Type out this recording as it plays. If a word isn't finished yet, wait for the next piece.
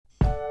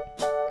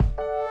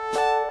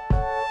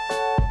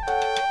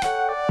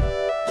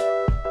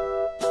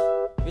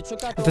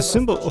The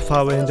symbol of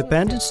our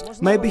independence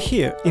may be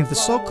here, in the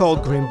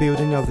so-called Green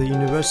Building of the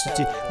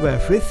university, where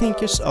free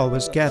thinkers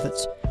always gathered.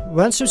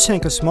 When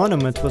Shevchenko's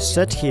monument was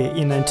set here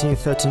in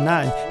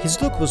 1939,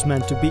 his look was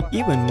meant to be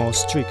even more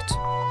strict.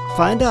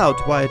 Find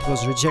out why it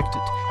was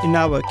rejected. In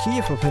our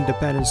Kyiv of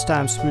Independence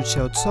Time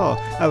spiritual tour,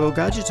 I will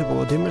guide you to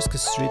Volodymyrska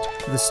street,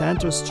 the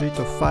central street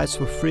of fights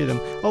for freedom,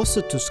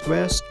 also to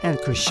squares and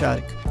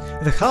Khreshchatyk.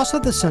 The house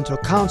of the Central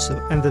Council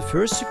and the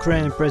first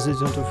Ukrainian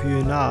president of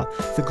UNR,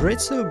 the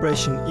great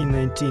celebration in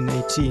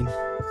 1918.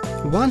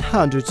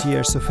 100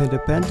 years of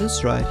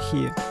independence right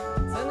here.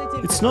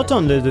 It's not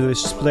only a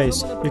delicious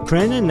place,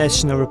 Ukrainian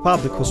National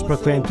Republic was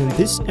proclaimed in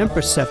this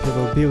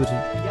imperceptible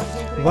building.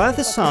 Why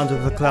the sound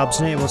of the club's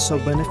name was so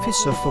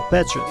beneficial for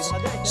patriots?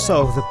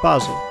 Solve the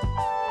puzzle.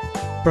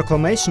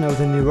 Proclamation of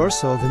the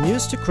Universal, the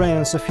newest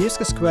Ukrainian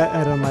Sofievsky Square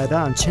and on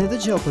Maidan changed the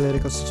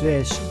geopolitical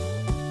situation.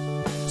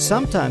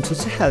 Sometimes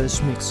it's a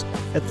hellish mix.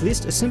 At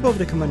least a symbol of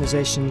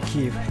decommunization in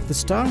Kyiv, the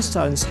star in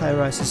Stalin's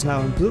high-rise is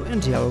now in blue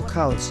and yellow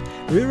colors.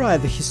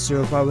 Rewrite the history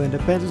of our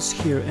independence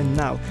here and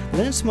now.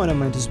 Lenin's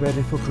monument is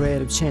waiting for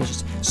creative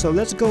changes, so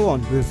let's go on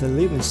with the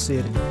living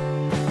city.